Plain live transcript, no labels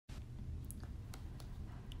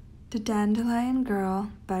The Dandelion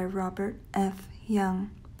Girl by Robert F. Young.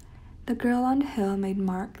 The girl on the hill made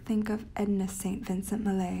Mark think of Edna St. Vincent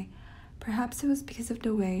Millay. Perhaps it was because of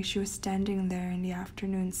the way she was standing there in the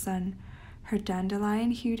afternoon sun, her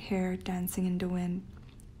dandelion-hued hair dancing in the wind.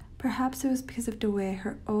 Perhaps it was because of the way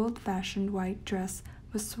her old-fashioned white dress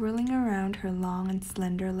was swirling around her long and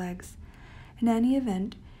slender legs. In any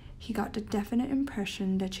event, he got the definite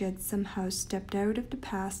impression that she had somehow stepped out of the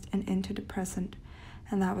past and into the present.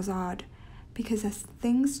 And that was odd, because as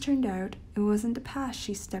things turned out, it wasn't the past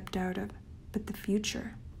she stepped out of, but the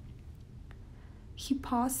future. He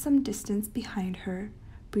paused some distance behind her,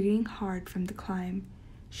 breathing hard from the climb.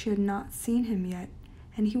 She had not seen him yet,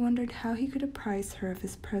 and he wondered how he could apprise her of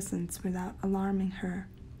his presence without alarming her.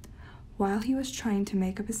 While he was trying to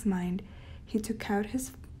make up his mind, he took out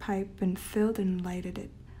his pipe and filled and lighted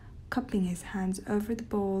it, cupping his hands over the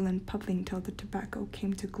bowl and puffing till the tobacco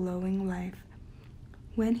came to glowing life.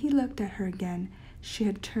 When he looked at her again, she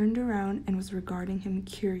had turned around and was regarding him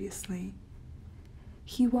curiously.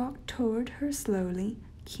 He walked toward her slowly,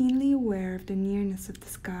 keenly aware of the nearness of the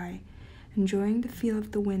sky, enjoying the feel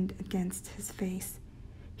of the wind against his face.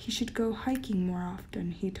 He should go hiking more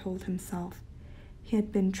often, he told himself. He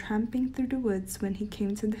had been tramping through the woods when he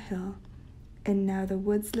came to the hill, and now the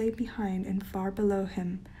woods lay behind and far below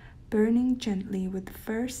him, burning gently with the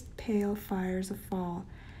first pale fires of fall,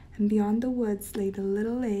 and beyond the woods lay the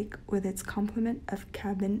little lake with its complement of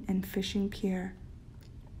cabin and fishing pier.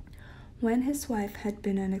 When his wife had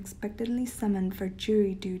been unexpectedly summoned for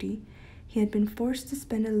jury duty, he had been forced to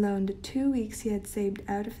spend alone the 2 weeks he had saved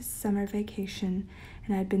out of his summer vacation,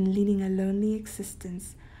 and had been leading a lonely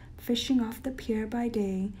existence, fishing off the pier by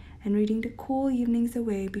day and reading the cool evenings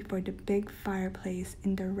away before the big fireplace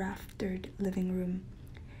in the raftered living room.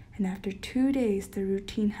 And after 2 days the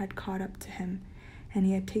routine had caught up to him, and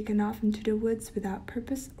he had taken off into the woods without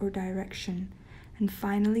purpose or direction, and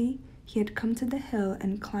finally he had come to the hill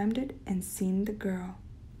and climbed it and seen the girl.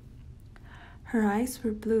 Her eyes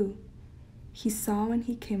were blue, he saw when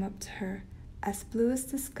he came up to her, as blue as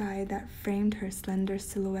the sky that framed her slender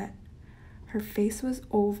silhouette. Her face was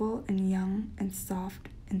oval and young and soft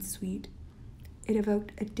and sweet. It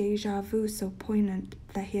evoked a déjà vu so poignant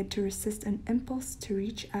that he had to resist an impulse to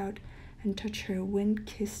reach out and touch her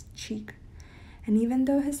wind-kissed cheek. And even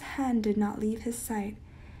though his hand did not leave his sight,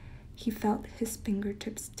 he felt his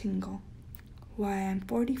fingertips tingle. Why, I'm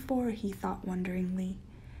 44, he thought wonderingly,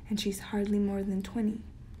 and she's hardly more than 20.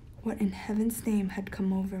 What in heaven's name had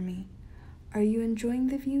come over me? Are you enjoying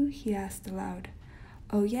the view? He asked aloud.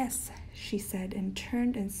 Oh yes, she said, and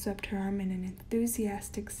turned and swept her arm in an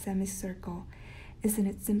enthusiastic semicircle. Isn't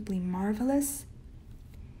it simply marvelous?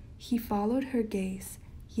 He followed her gaze.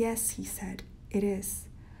 Yes, he said, it is.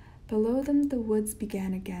 Below them the woods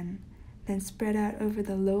began again, then spread out over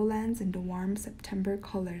the lowlands in the warm September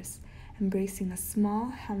colors, embracing a small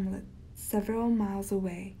hamlet several miles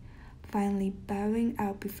away, finally bowing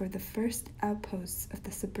out before the first outposts of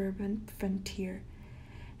the suburban frontier.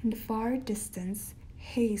 In the far distance,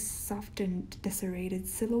 haze softened the serrated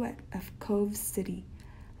silhouette of Cove City,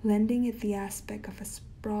 lending it the aspect of a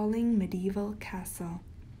sprawling medieval castle,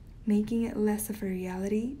 making it less of a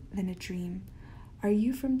reality than a dream. Are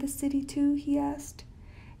you from the city too? He asked.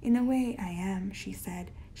 In a way I am, she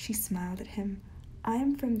said. She smiled at him. I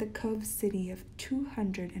am from the Cove City of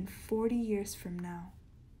 240 years from now.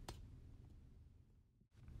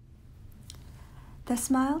 The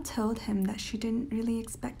smile told him that she didn't really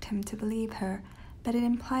expect him to believe her, but it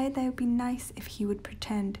implied that it would be nice if he would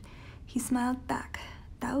pretend. He smiled back.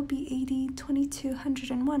 That would be AD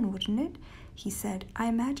 2201, wouldn't it? He said. I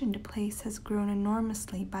imagine the place has grown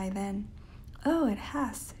enormously by then. Oh, it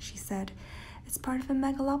has, she said. It's part of a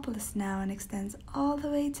megalopolis now and extends all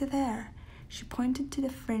the way to there. She pointed to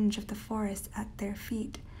the fringe of the forest at their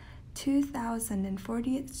feet.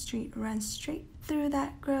 2040th Street runs straight through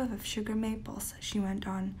that grove of sugar maples, she went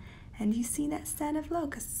on. And you see that stand of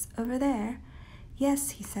locusts over there?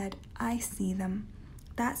 Yes, he said, I see them.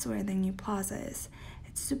 That's where the new plaza is.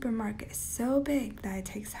 Its supermarket is so big that it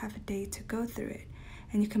takes half a day to go through it,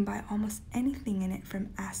 and you can buy almost anything in it from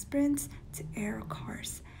aspirins to aero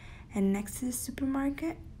cars. And next to the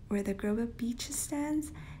supermarket, where the Grove of Beaches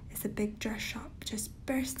stands, is a big dress shop just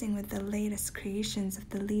bursting with the latest creations of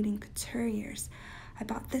the leading couturiers. I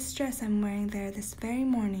bought this dress I'm wearing there this very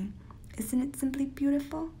morning. Isn't it simply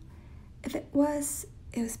beautiful? If it was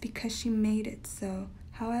because she made it so.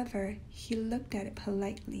 However, he looked at it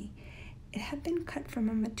politely. It had been cut from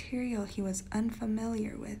a material he was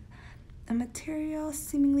unfamiliar with, a material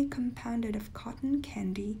seemingly compounded of cotton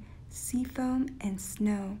candy, seafoam, and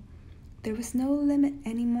snow. There was no limit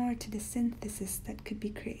anymore to the synthesis that could be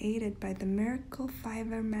created by the miracle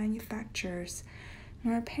fiber manufacturers,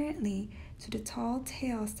 nor apparently to the tall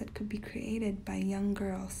tales that could be created by young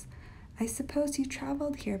girls. I suppose you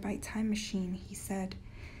traveled here by time machine, he said.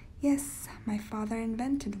 Yes, my father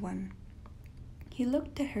invented one. He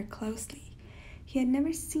looked at her closely. He had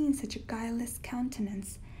never seen such a guileless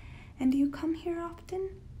countenance. And do you come here often?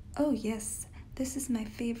 Oh, yes. This is my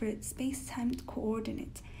favorite space-time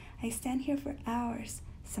coordinate. I stand here for hours,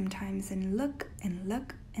 sometimes, and look and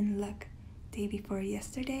look and look. Day before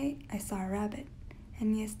yesterday, I saw a rabbit.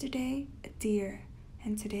 And yesterday, a deer.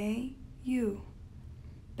 And today, you.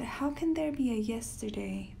 But how can there be a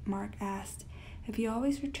yesterday, Mark asked, if you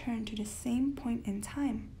always return to the same point in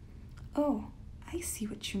time? Oh, I see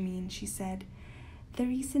what you mean, she said. The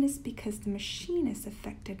reason is because the machine is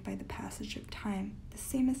affected by the passage of time, the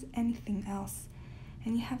same as anything else.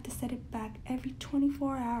 And you have to set it back every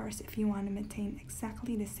 24 hours if you want to maintain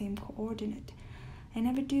exactly the same coordinate. I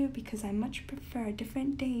never do because I much prefer a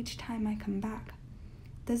different day each time I come back.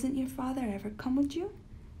 Doesn't your father ever come with you?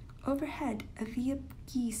 Overhead, a vee of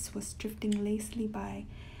geese was drifting lazily by,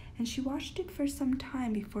 and she watched it for some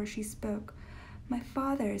time before she spoke. My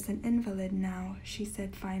father is an invalid now, she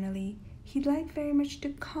said finally. He'd like very much to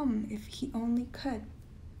come if he only could.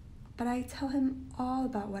 But I tell him all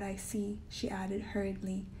about what I see, she added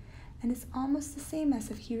hurriedly, and it's almost the same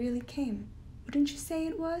as if he really came. Wouldn't you say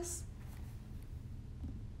it was?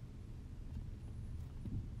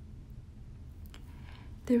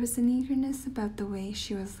 There was an eagerness about the way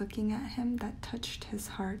she was looking at him that touched his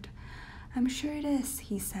heart. I'm sure it is,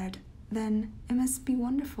 he said. Then it must be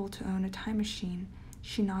wonderful to own a time machine.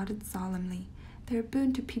 She nodded solemnly. They're a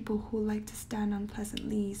boon to people who like to stand on pleasant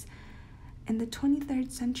leas. In the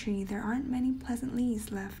 23rd century, there aren't many pleasant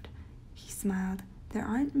leas left. He smiled. There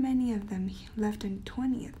aren't many of them left in the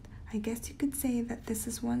 20th. I guess you could say that this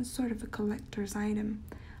is one sort of a collector's item.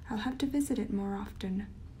 I'll have to visit it more often.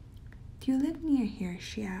 Do you live near here?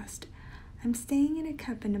 She asked. I'm staying in a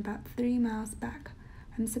cabin about 3 miles back.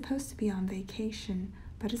 I'm supposed to be on vacation,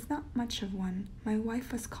 but it's not much of one. My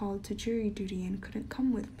wife was called to jury duty and couldn't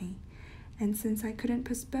come with me. And since I couldn't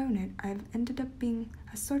postpone it, I've ended up being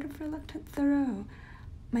a sort of reluctant Thoreau.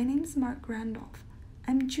 My name's Mark Randolph.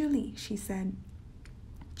 I'm Julie, she said.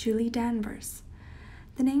 Julie Danvers.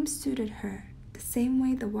 The name suited her, the same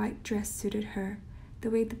way the white dress suited her, the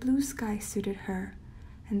way the blue sky suited her,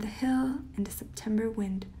 and the hill and the September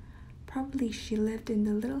wind. Probably she lived in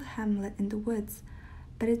the little hamlet in the woods,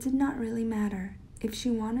 but it did not really matter. If she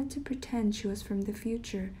wanted to pretend she was from the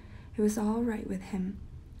future, it was all right with him.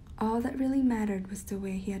 All that really mattered was the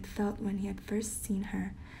way he had felt when he had first seen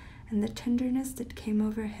her, and the tenderness that came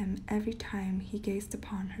over him every time he gazed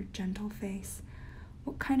upon her gentle face.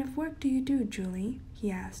 What kind of work do you do, Julie?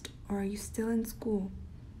 He asked. Or are you still in school?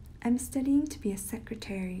 I'm studying to be a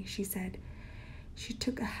secretary, she said. She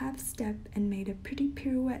took a half step and made a pretty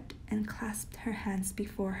pirouette and clasped her hands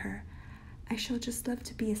before her. I shall just love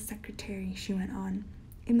to be a secretary, she went on.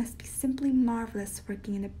 It must be simply marvelous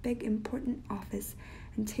working in a big, important office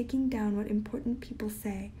and taking down what important people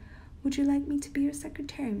say. Would you like me to be your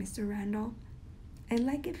secretary, Mr. Randolph? I'd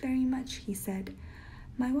like it very much, he said.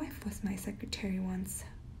 My wife was my secretary once,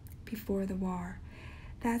 before the war.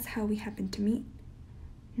 That's how we happened to meet.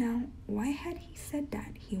 Now, why had he said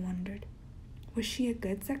that, he wondered. Was she a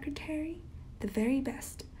good secretary? The very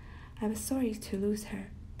best. I was sorry to lose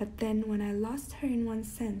her, but then when I lost her in one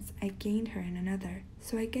sense, I gained her in another,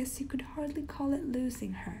 so I guess you could hardly call it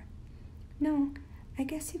losing her. No, I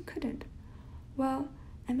guess you couldn't. Well,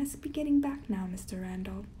 I must be getting back now, Mr.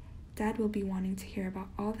 Randolph. Dad will be wanting to hear about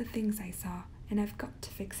all the things I saw, and I've got to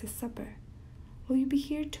fix his supper. Will you be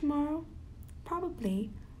here tomorrow?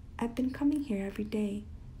 Probably. I've been coming here every day.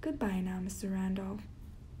 Goodbye now, Mr. Randolph.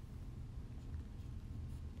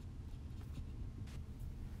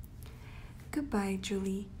 Goodbye,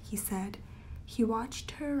 Julie, he said. He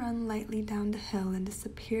watched her run lightly down the hill and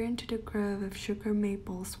disappear into the grove of sugar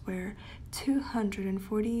maples where,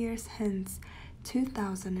 240 years hence,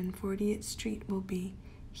 2040th Street will be.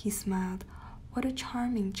 He smiled. What a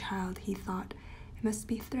charming child, he thought. It must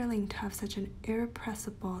be thrilling to have such an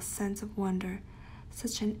irrepressible sense of wonder,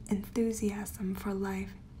 such an enthusiasm for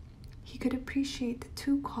life. He could appreciate the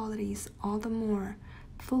two qualities all the more,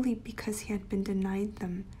 fully because he had been denied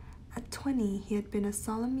them. At 20, he had been a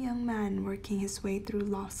solemn young man working his way through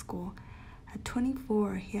law school. At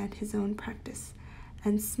 24, he had his own practice,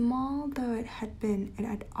 and small though it had been, it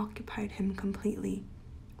had occupied him completely.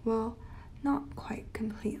 Well, not quite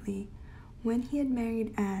completely. When he had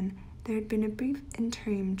married Anne, there had been a brief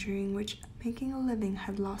interim during which making a living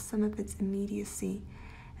had lost some of its immediacy,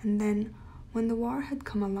 and then, When the war had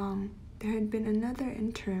come along, there had been another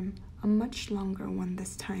interim, a much longer one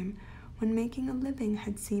this time, when making a living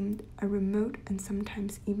had seemed a remote and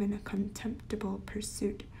sometimes even a contemptible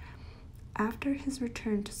pursuit. After his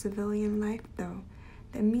return to civilian life, though,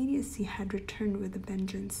 the immediacy had returned with a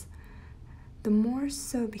vengeance. The more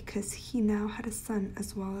so because he now had a son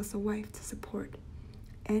as well as a wife to support,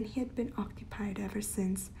 and he had been occupied ever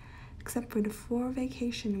since, except for the 4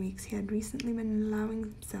 vacation weeks he had recently been allowing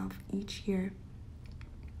himself each year,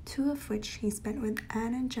 2 of which he spent with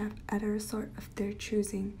Anne and Jeff at a resort of their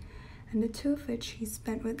choosing, and the 2 of which he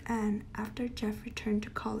spent with Anne after Jeff returned to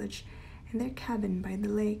college in their cabin by the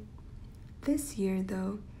lake. This year,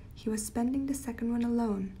 though, he was spending the second one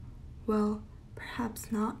alone. Well,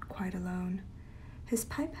 perhaps not quite alone. His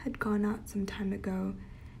pipe had gone out some time ago,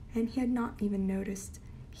 and he had not even noticed.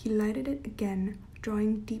 He lighted it again,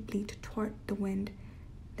 drawing deeply to thwart the wind.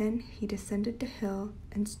 Then he descended the hill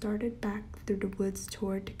and started back through the woods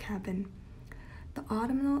toward the cabin. The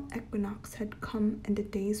autumnal equinox had come and the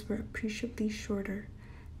days were appreciably shorter.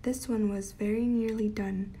 This one was very nearly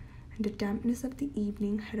done, and the dampness of the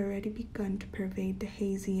evening had already begun to pervade the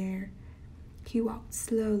hazy air. He walked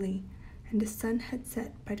slowly, and the sun had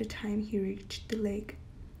set by the time he reached the lake.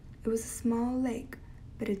 It was a small lake,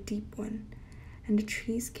 but a deep one, and the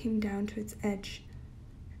trees came down to its edge.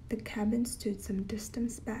 The cabin stood some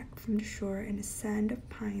distance back from the shore in a sand of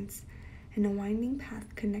pines, and a winding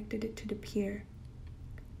path connected it to the pier.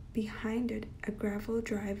 Behind it, a gravel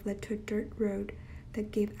drive led to a dirt road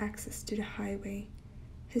that gave access to the highway.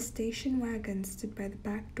 His station wagon stood by the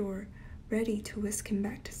back door, ready to whisk him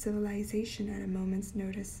back to civilization at a moment's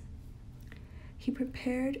notice. He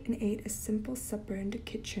prepared and ate a simple supper in the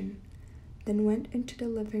kitchen, then went into the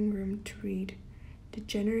living room to read. The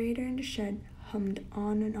generator in the shed hummed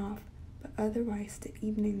on and off, but otherwise the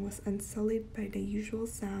evening was unsullied by the usual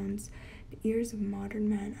sounds the ears of modern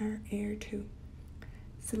man are heir to.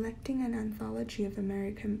 Selecting an anthology of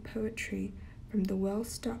American poetry from the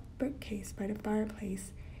well-stocked bookcase by the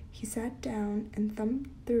fireplace, he sat down and thumbed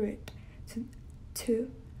through it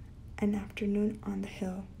to An Afternoon on the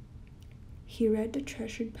Hill. He read the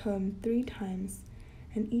treasured poem 3 times,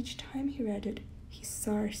 and each time he read it, he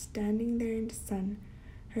saw her standing there in the sun,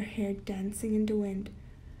 her hair dancing in the wind,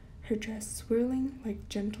 her dress swirling like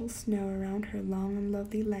gentle snow around her long and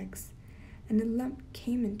lovely legs, and a lump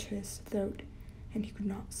came into his throat, and he could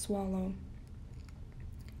not swallow.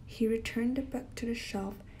 He returned the book to the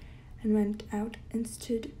shelf and went out and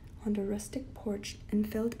stood on the rustic porch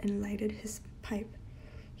and filled and lighted his pipe.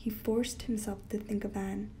 He forced himself to think of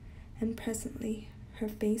Anne, and presently her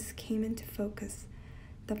face came into focus,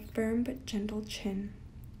 the firm but gentle chin,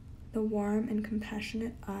 the warm and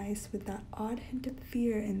compassionate eyes with that odd hint of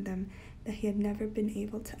fear in them that he had never been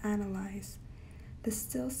able to analyze, the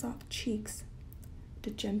still soft cheeks,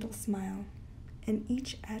 the gentle smile, and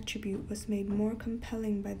each attribute was made more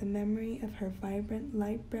compelling by the memory of her vibrant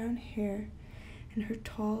light brown hair and her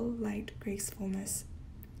tall, light gracefulness.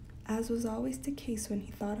 As was always the case when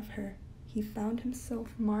he thought of her, he found himself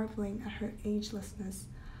marveling at her agelessness,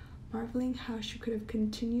 marveling how she could have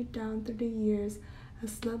continued down through the years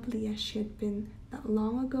as lovely as she had been that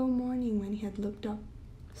long ago morning when he had looked up,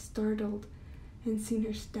 startled, and seen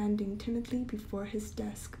her standing timidly before his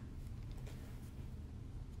desk.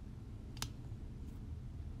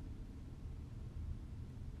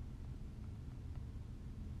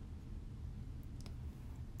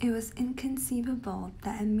 It was inconceivable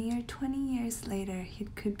that a mere 20 years later he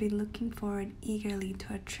could be looking forward eagerly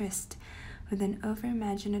to a tryst with an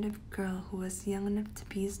over-imaginative girl who was young enough to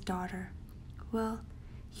be his daughter. Well,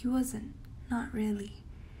 he wasn't, not really.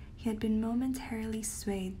 He had been momentarily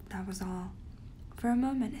swayed, that was all. For a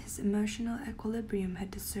moment his emotional equilibrium had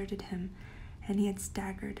deserted him, and he had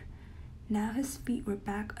staggered. Now his feet were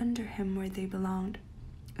back under him where they belonged,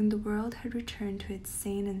 and the world had returned to its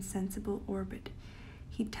sane and sensible orbit.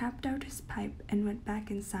 He tapped out his pipe and went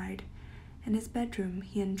back inside. In his bedroom,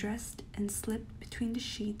 he undressed and slipped between the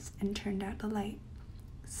sheets and turned out the light.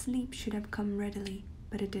 Sleep should have come readily,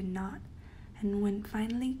 but it did not, and when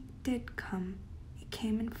finally did come, it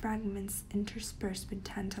came in fragments interspersed with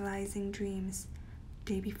tantalizing dreams.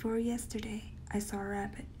 Day before yesterday, I saw a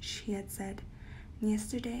rabbit, she had said, and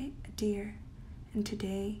yesterday a deer, and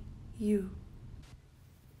today you.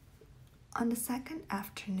 On the second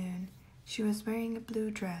afternoon, she was wearing a blue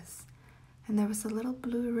dress, and there was a little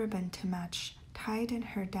blue ribbon to match tied in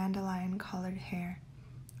her dandelion-colored hair.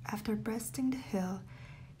 After breasting the hill,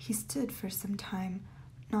 he stood for some time,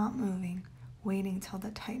 not moving, waiting till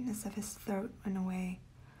the tightness of his throat went away.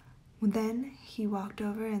 Then he walked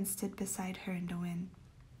over and stood beside her in the wind.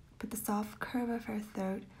 But the soft curve of her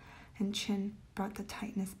throat and chin brought the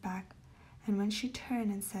tightness back, and when she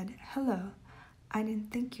turned and said, "Hello, I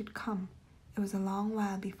didn't think you'd come," it was a long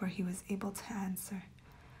while before he was able to answer.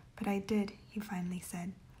 "But I did," he finally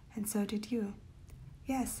said, "and so did you."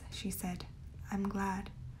 "Yes," she said, "I'm glad."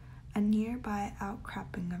 A nearby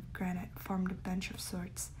outcropping of granite formed a bench of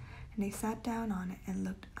sorts, and they sat down on it and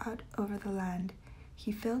looked out over the land.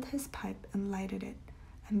 He filled his pipe and lighted it,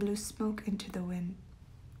 and blew smoke into the wind.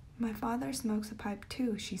 "My father smokes a pipe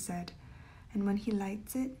too," she said, "and when he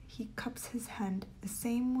lights it, he cups his hand the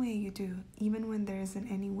same way you do, even when there isn't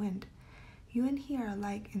any wind. You and he are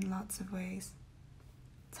alike in lots of ways."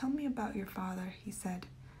 "Tell me about your father," he said,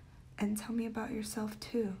 "and tell me about yourself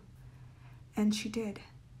too." And she did,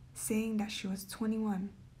 saying that she was 21,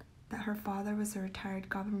 that her father was a retired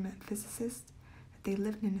government physicist, that they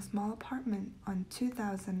lived in a small apartment on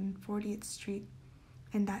 2040th Street,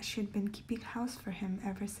 and that she had been keeping house for him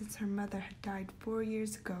ever since her mother had died 4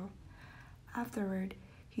 years ago. Afterward,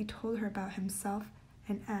 he told her about himself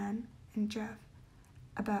and Anne and Jeff,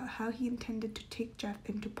 about how he intended to take Jeff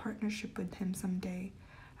into partnership with him someday,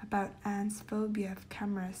 about Anne's phobia of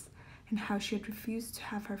cameras, and how she had refused to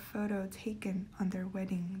have her photo taken on their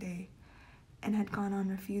wedding day, and had gone on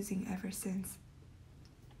refusing ever since.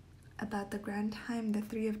 About the grand time the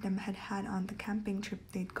three of them had had on the camping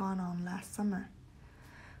trip they'd gone on last summer.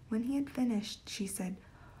 When he had finished, she said,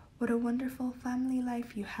 "What a wonderful family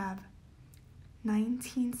life you have.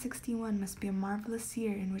 1961 must be a marvelous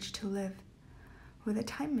year in which to live. With a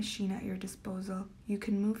time machine at your disposal, you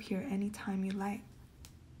can move here any time you like."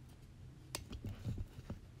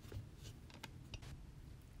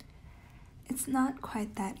 It's not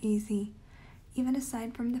quite that easy. Even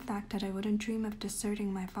aside from the fact that I wouldn't dream of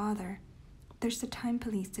deserting my father, there's the time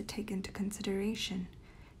police to take into consideration.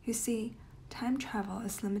 You see, time travel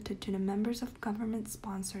is limited to the members of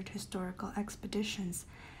government-sponsored historical expeditions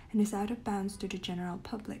and is out of bounds to the general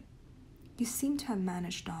public. You seem to have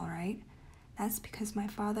managed all right. That's because my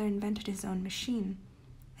father invented his own machine,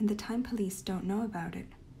 and the time police don't know about it.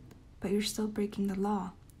 But you're still breaking the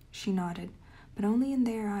law, she nodded, but only in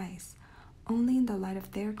their eyes, only in the light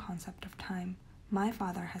of their concept of time. My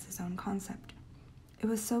father has his own concept. It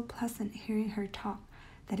was so pleasant hearing her talk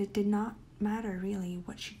that it did not matter really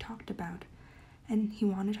what she talked about, and he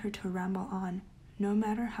wanted her to ramble on, no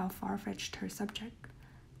matter how far-fetched her subject.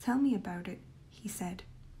 "Tell me about it," he said.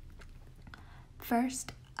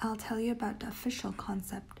 "First, I'll tell you about the official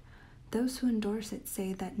concept. Those who endorse it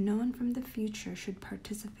say that no one from the future should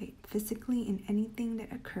participate physically in anything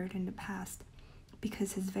that occurred in the past,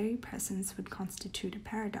 because his very presence would constitute a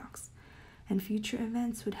paradox, and future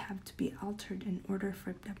events would have to be altered in order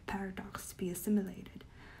for the paradox to be assimilated.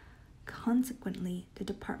 Consequently, the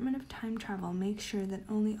Department of Time Travel makes sure that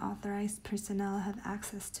only authorized personnel have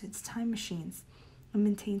access to its time machines, and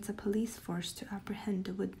maintains a police force to apprehend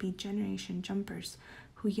the would-be generation jumpers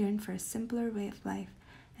who yearn for a simpler way of life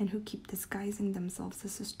and who keep disguising themselves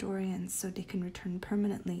as historians so they can return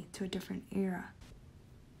permanently to a different era.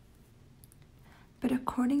 But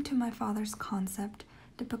according to my father's concept,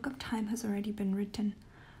 the book of time has already been written.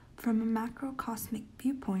 From a macrocosmic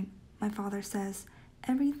viewpoint, my father says,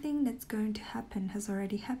 everything that's going to happen has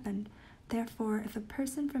already happened. Therefore, if a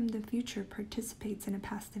person from the future participates in a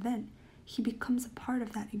past event, he becomes a part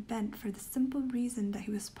of that event for the simple reason that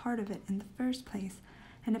he was part of it in the first place,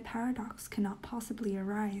 and a paradox cannot possibly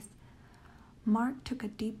arise. Mark took a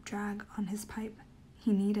deep drag on his pipe.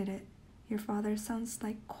 He needed it. "Your father sounds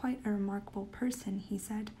like quite a remarkable person," he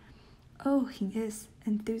said. "Oh, he is."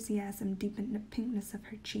 Enthusiasm deepened the pinkness of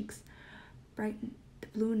her cheeks, brightened the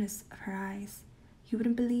blueness of her eyes. "You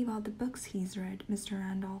wouldn't believe all the books he's read, Mr.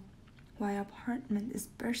 Randolph. Why, our apartment is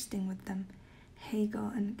bursting with them. Hegel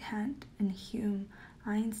and Kant and Hume,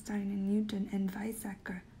 Einstein and Newton and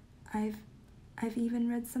Weizsäcker. I've even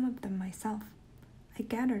read some of them myself." "I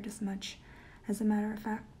gathered as much. As a matter of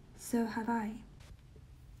fact, so have I."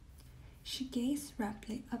 She gazed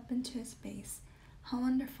raptly up into his face. "How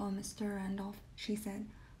wonderful, Mr. Randolph," she said.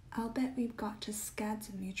 "I'll bet we've got just scads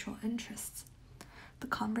of mutual interests." The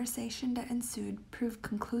conversation that ensued proved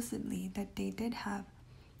conclusively that they did have,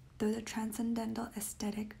 though the transcendental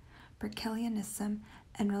aesthetic, Berkelianism,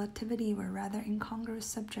 and relativity were rather incongruous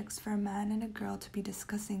subjects for a man and a girl to be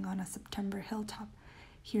discussing on a September hilltop,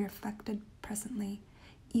 he reflected presently,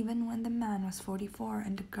 even when the man was 44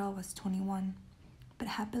 and the girl was 21. But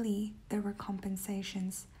happily, there were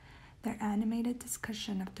compensations. Their animated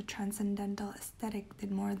discussion of the transcendental aesthetic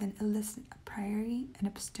did more than elicit a priori and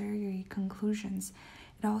a posteriori conclusions.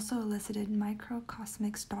 It also elicited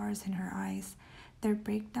microcosmic stars in her eyes. Their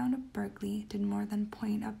breakdown of Berkeley did more than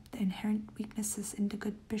point up the inherent weaknesses in the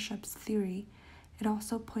good bishop's theory. It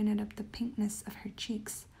also pointed up the pinkness of her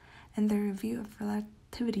cheeks, and the review of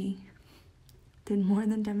relativity did more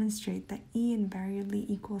than demonstrate that E invariably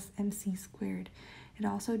equals mc squared. It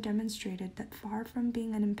also demonstrated that far from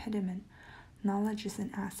being an impediment, knowledge is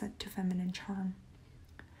an asset to feminine charm.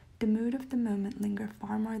 The mood of the moment lingered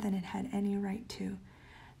far more than it had any right to,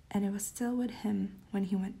 and it was still with him when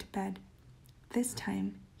he went to bed. This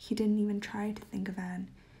time, he didn't even try to think of Anne.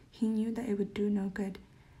 He knew that it would do no good.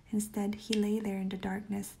 Instead, he lay there in the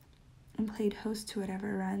darkness and played host to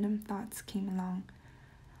whatever random thoughts came along.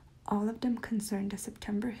 All of them concerned a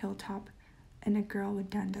September hilltop and a girl with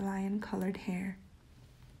dandelion-colored hair.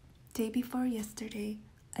 Day before yesterday,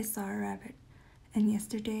 I saw a rabbit, and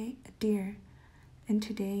yesterday a deer, and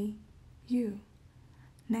today, you.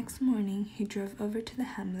 Next morning, he drove over to the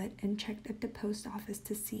hamlet and checked at the post office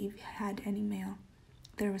to see if he had any mail.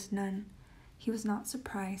 There was none. He was not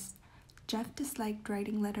surprised. Jeff disliked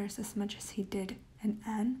writing letters as much as he did, and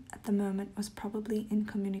Anne, at the moment, was probably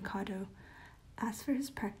incommunicado. As for his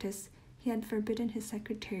practice, he had forbidden his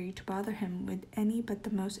secretary to bother him with any but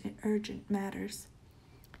the most urgent matters.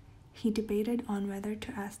 He debated on whether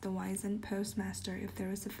to ask the wizened postmaster if there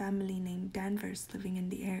was a family named Danvers living in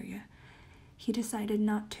the area. He decided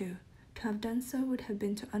not to. To have done so would have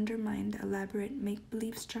been to undermine the elaborate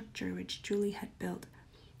make-believe structure which Julie had built,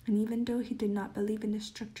 and even though he did not believe in the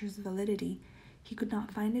structure's validity, he could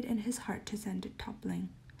not find it in his heart to send it toppling.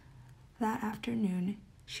 That afternoon,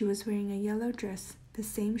 she was wearing a yellow dress, the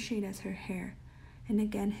same shade as her hair, and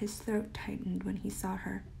again his throat tightened when he saw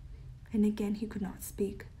her, and again he could not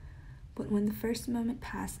speak. But when the first moment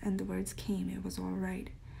passed and the words came, it was all right,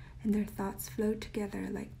 and their thoughts flowed together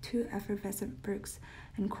like two effervescent brooks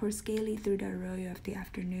and coursed gaily through the arroyo of the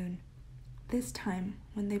afternoon. This time,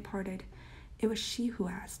 when they parted, it was she who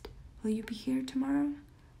asked, "Will you be here tomorrow?"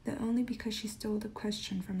 Though only because she stole the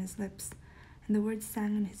question from his lips, and the words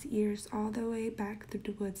sang in his ears all the way back through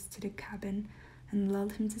the woods to the cabin and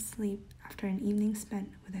lulled him to sleep after an evening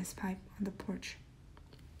spent with his pipe on the porch.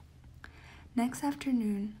 Next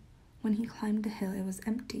afternoon, when he climbed the hill, it was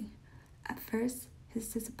empty. At first,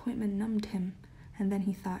 his disappointment numbed him, and then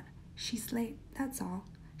he thought, "She's late, that's all.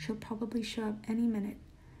 She'll probably show up any minute."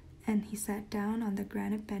 And he sat down on the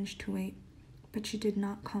granite bench to wait, but she did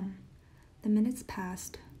not come. The minutes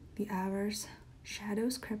passed, the hours,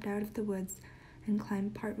 shadows crept out of the woods and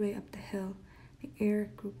climbed partway up the hill. The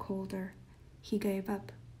air grew colder. He gave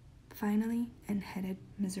up, finally, and headed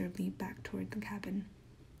miserably back toward the cabin.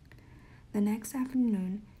 The next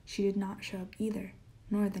afternoon, she did not show up either,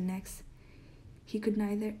 nor the next. He could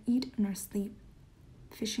neither eat nor sleep.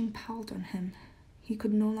 Fishing palled on him. He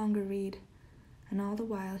could no longer read, and all the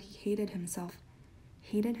while he hated himself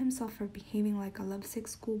for behaving like a lovesick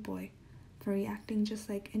schoolboy, for reacting just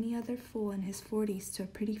like any other fool in his 40s to a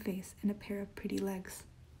pretty face and a pair of pretty legs.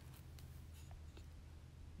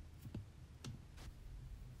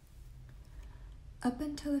 Up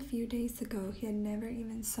until a few days ago, he had never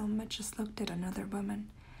even so much as looked at another woman,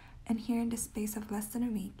 and here in the space of less than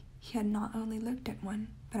a week, he had not only looked at one,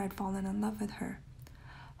 but had fallen in love with her.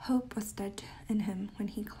 Hope was dead in him when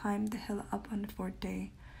he climbed the hill up on the fourth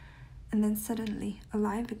day, and then suddenly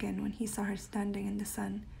alive again when he saw her standing in the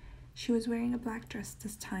sun. She was wearing a black dress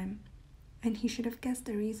this time, and he should have guessed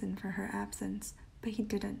the reason for her absence, but he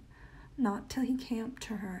didn't, not till he came up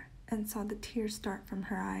to her and saw the tears start from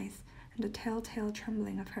her eyes and the telltale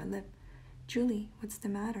trembling of her lip. "Julie, what's the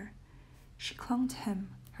matter?" She clung to him,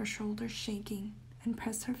 her shoulders shaking, and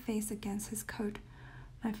pressed her face against his coat.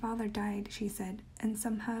 "My father died," she said, and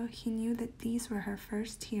somehow he knew that these were her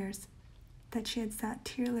first tears, that she had sat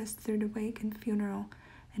tearless through the wake and funeral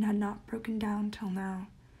and had not broken down till now.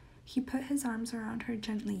 He put his arms around her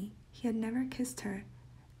gently. He had never kissed her,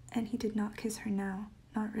 and he did not kiss her now,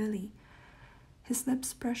 not really. His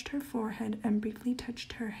lips brushed her forehead and briefly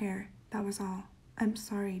touched her hair, that was all. "I'm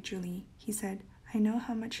sorry, Julie," he said. "I know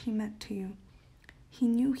how much he meant to you." "He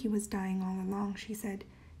knew he was dying all along," she said.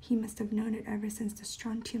 "He must have known it ever since the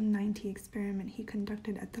strontium-90 experiment he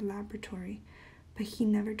conducted at the laboratory. But he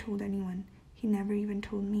never told anyone. He never even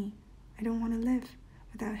told me. I don't want to live.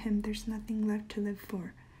 Without him, there's nothing left to live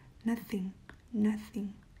for. Nothing,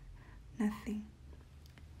 nothing, nothing."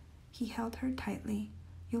 He held her tightly.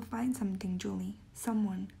 "You'll find something, Julie.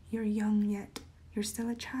 Someone. You're young yet. You're still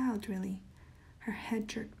a child, really." Her head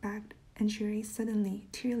jerked back, and she raised suddenly,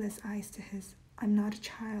 tearless eyes to his. "I'm not a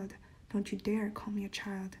child. Don't you dare call me a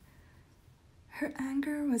child." Her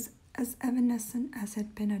anger was as evanescent as it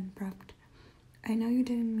had been abrupt. "I know you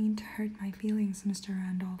didn't mean to hurt my feelings, Mr.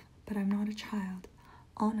 Randolph, but I'm not a child.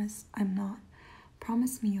 Honest, I'm not.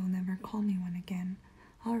 Promise me you'll never call me one again."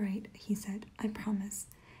 "All right," he said. "I promise."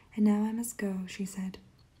 And now I must go, she said.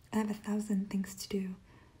 I have 1,000 things to do.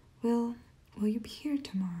 Will you be here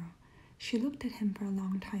tomorrow? She looked at him for a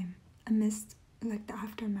long time. A mist, like the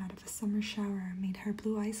aftermath of a summer shower, made her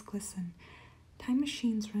blue eyes glisten. Time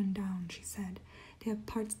machines run down, she said. They have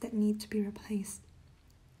parts that need to be replaced.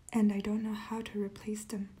 And I don't know how to replace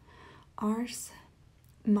them.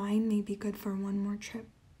 Mine may be good for one more trip,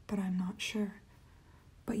 but I'm not sure.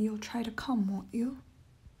 But you'll try to come, won't you?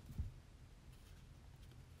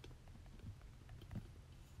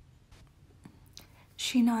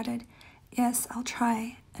 She nodded. Yes, I'll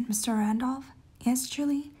try. And Mr. Randolph? Yes,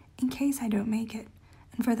 Julie, in case I don't make it.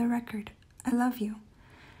 And for the record, I love you.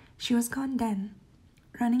 She was gone then,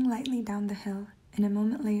 running lightly down the hill, and a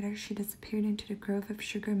moment later she disappeared into the grove of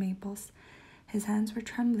sugar maples. His hands were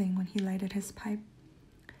trembling when he lighted his pipe,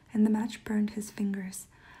 and the match burned his fingers.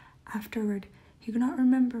 Afterward, he could not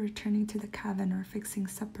remember returning to the cabin or fixing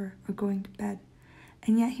supper or going to bed,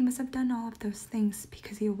 and yet he must have done all of those things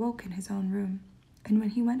because he awoke in his own room, and when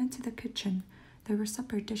he went into the kitchen, there were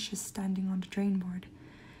supper dishes standing on the drain board.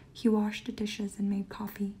 He washed the dishes and made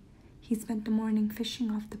coffee. He spent the morning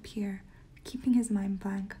fishing off the pier, keeping his mind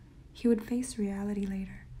blank. He would face reality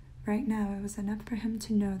later. Right now, it was enough for him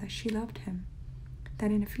to know that she loved him,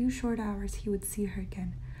 that in a few short hours he would see her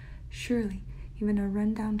again. Surely, even a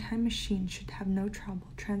run-down time machine should have no trouble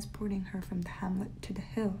transporting her from the hamlet to the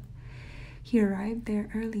hill. He arrived there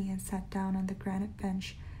early and sat down on the granite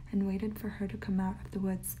bench and waited for her to come out of the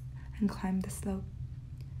woods and climb the slope.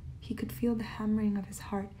 He could feel the hammering of his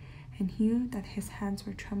heart and knew that his hands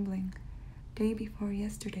were trembling. Day before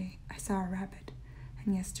yesterday, I saw a rabbit,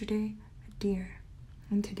 and yesterday, a deer,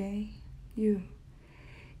 and today, you.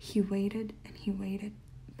 He waited and he waited,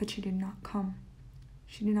 but she did not come.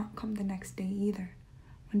 She did not come the next day either.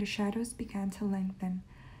 When the shadows began to lengthen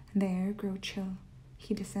and the air grew chill,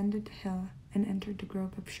 he descended the hill and entered the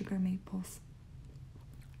grove of sugar maples.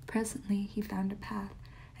 Presently he found a path,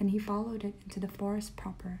 and he followed it into the forest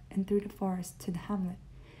proper and through the forest to the hamlet.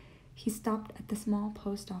 He stopped at the small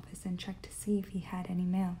post office and checked to see if he had any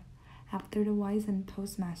mail. After the wizened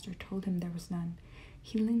postmaster told him there was none,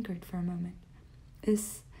 he lingered for a moment.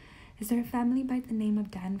 Is there a family by the name of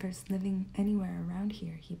Danvers living anywhere around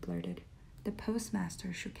here? He blurted. The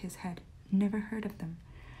postmaster shook his head. Never heard of them.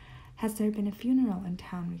 Has there been a funeral in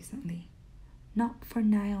town recently? Not for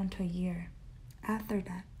nigh onto a year. After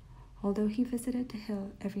that, although he visited the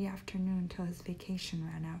hill every afternoon till his vacation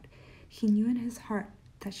ran out, he knew in his heart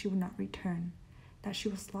that she would not return, that she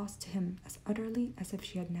was lost to him as utterly as if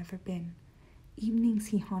she had never been. Evenings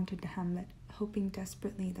he haunted the hamlet, hoping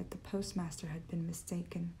desperately that the postmaster had been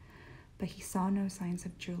mistaken, but he saw no signs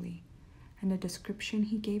of Julie, and the description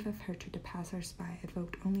he gave of her to the passers-by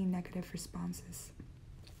evoked only negative responses.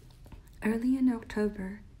 Early in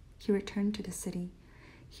October, he returned to the city.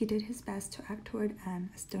 He did his best to act toward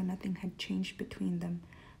Anne as though nothing had changed between them,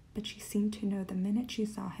 but she seemed to know the minute she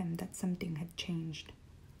saw him that something had changed.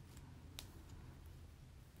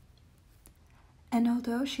 And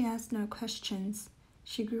although she asked no questions,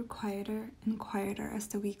 she grew quieter and quieter as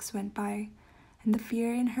the weeks went by, and the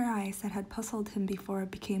fear in her eyes that had puzzled him before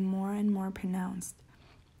became more and more pronounced.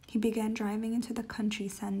 He began driving into the country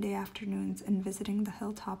Sunday afternoons and visiting the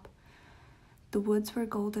hilltop. The woods were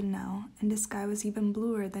golden now, and the sky was even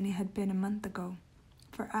bluer than it had been a month ago.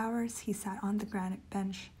 For hours he sat on the granite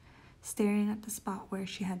bench, staring at the spot where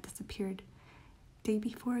she had disappeared. Day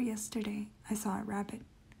before yesterday, I saw a rabbit,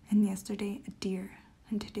 and yesterday a deer,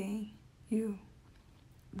 and today, you.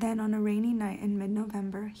 Then on a rainy night in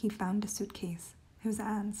mid-November, he found a suitcase. It was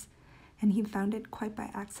Anne's, and he found it quite by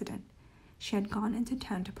accident. She had gone into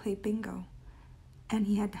town to play bingo, and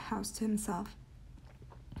he had the house to himself.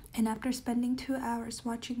 And after spending 2 hours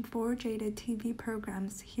watching 4 jaded TV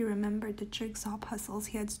programs, he remembered the jigsaw puzzles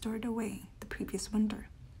he had stored away the previous winter.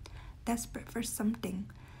 Desperate for something,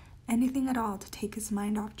 anything at all to take his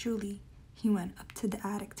mind off Julie, he went up to the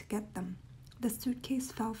attic to get them. The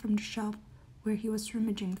suitcase fell from the shelf where he was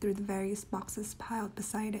rummaging through the various boxes piled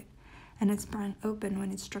beside it, and it sprang open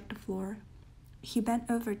when it struck the floor. He bent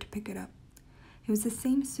over to pick it up. It was the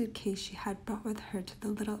same suitcase she had brought with her to the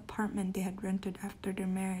little apartment they had rented after their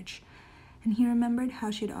marriage, and he remembered how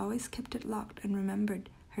she had always kept it locked and remembered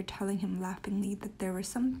her telling him laughingly that there were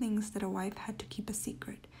some things that a wife had to keep a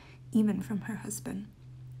secret, even from her husband.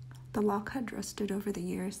 The lock had rusted over the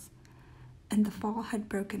years, and the fall had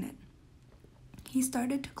broken it. He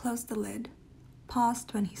started to close the lid,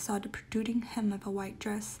 paused when he saw the protruding hem of a white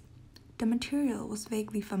dress. The material was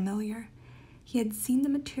vaguely familiar. He had seen the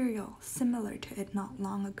material similar to it not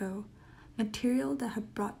long ago, material that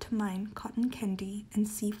had brought to mind cotton candy and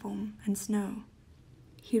sea foam and snow.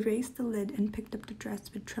 He raised the lid and picked up the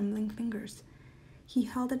dress with trembling fingers. He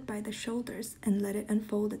held it by the shoulders and let it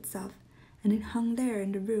unfold itself, and it hung there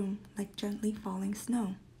in the room like gently falling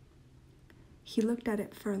snow. He looked at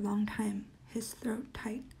it for a long time, his throat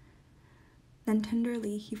tight. Then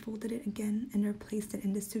tenderly he folded it again and replaced it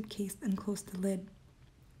in the suitcase and closed the lid.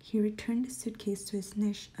 He returned the suitcase to its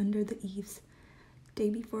niche under the eaves. Day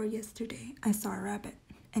before yesterday, I saw a rabbit,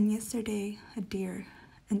 and yesterday a deer,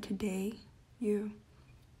 and today you.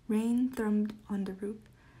 Rain thrummed on the roof.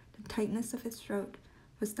 The tightness of his throat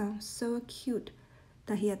was now so acute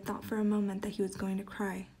that he had thought for a moment that he was going to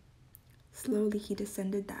cry. Slowly he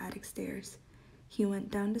descended the attic stairs. He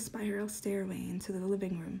went down the spiral stairway into the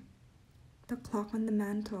living room. The clock on the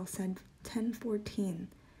mantel said 10:14.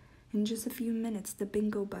 In just a few minutes, the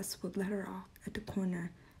bingo bus would let her off at the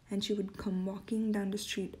corner, and she would come walking down the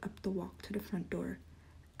street up the walk to the front door.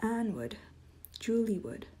 Anne would. Julie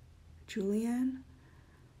would. Julianne?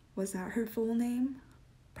 Was that her full name?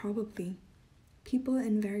 Probably. People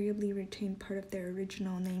invariably retain part of their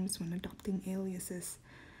original names when adopting aliases,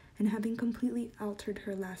 and having completely altered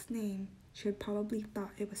her last name, she had probably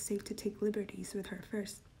thought it was safe to take liberties with her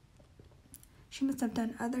first. She must have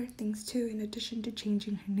done other things too, in addition to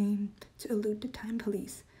changing her name to elude the time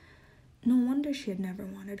police. No wonder she had never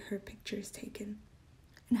wanted her pictures taken.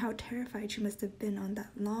 And how terrified she must have been on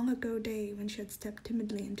that long ago day when she had stepped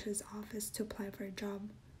timidly into his office to apply for a job.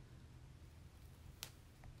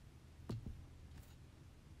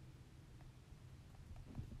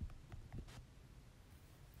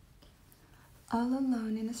 All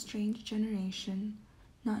alone in a strange generation,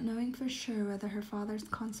 not knowing for sure whether her father's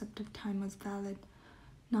concept of time was valid,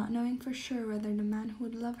 not knowing for sure whether the man who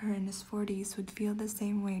would love her in his 40s would feel the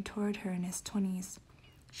same way toward her in his 20s.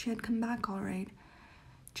 She had come back all right,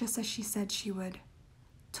 just as she said she would.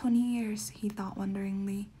 20 years, he thought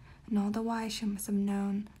wonderingly, and all the while she must have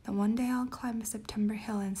known that one day I'll climb a September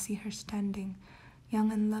hill and see her standing,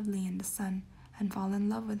 young and lovely in the sun, and fall in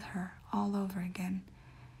love with her all over again.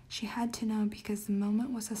 She had to know because the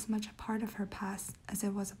moment was as much a part of her past as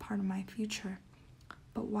it was a part of my future.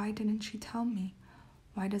 But why didn't she tell me?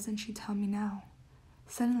 Why doesn't she tell me now?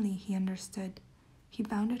 Suddenly he understood. He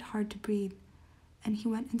found it hard to breathe, and he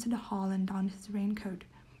went into the hall and donned his raincoat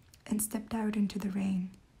and stepped out into the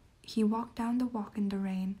rain. He walked down the walk in the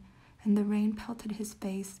rain, and the rain pelted his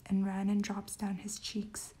face and ran in drops down his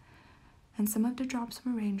cheeks. And some of the drops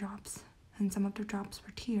were raindrops, and some of the drops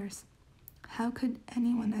were tears. How could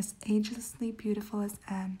anyone as agelessly beautiful as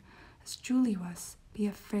Anne, as Julie was, be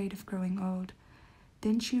afraid of growing old?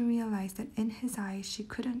 Then she realized that in his eyes she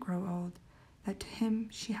couldn't grow old, that to him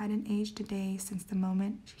she hadn't aged a day since the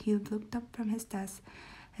moment he had looked up from his desk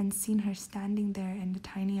and seen her standing there in the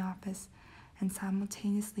tiny office and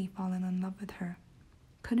simultaneously fallen in love with her.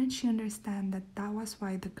 Couldn't she understand that that was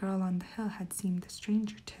why the girl on the hill had seemed a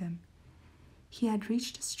stranger to him? He had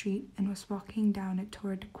reached the street and was walking down it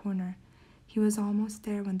toward the corner. He was almost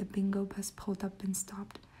there when the bingo bus pulled up and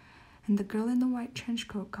stopped, and the girl in the white trench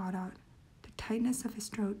coat got out. The tightness of his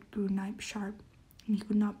throat grew knife-sharp, and he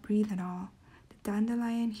could not breathe at all. The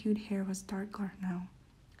dandelion-hued hair was darker now,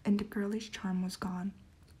 and the girlish charm was gone.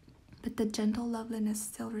 But the gentle loveliness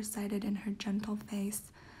still resided in her gentle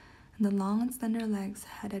face, and the long and slender legs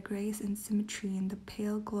had a grace and symmetry in the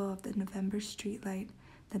pale glow of the November streetlight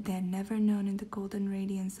that they had never known in the golden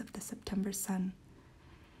radiance of the September sun.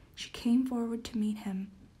 She came forward to meet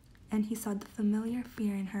him, and he saw the familiar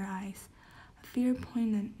fear in her eyes, a fear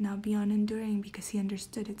poignant now beyond enduring because he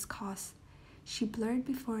understood its cause. She blurred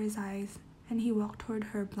before his eyes, and he walked toward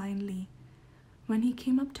her blindly. When he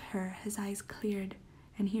came up to her, his eyes cleared,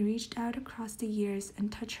 and he reached out across the years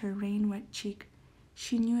and touched her rain-wet cheek.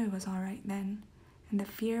 She knew it was all right then, and the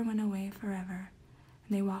fear went away forever,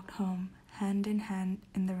 and they walked home, hand in hand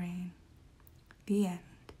in the rain. The end.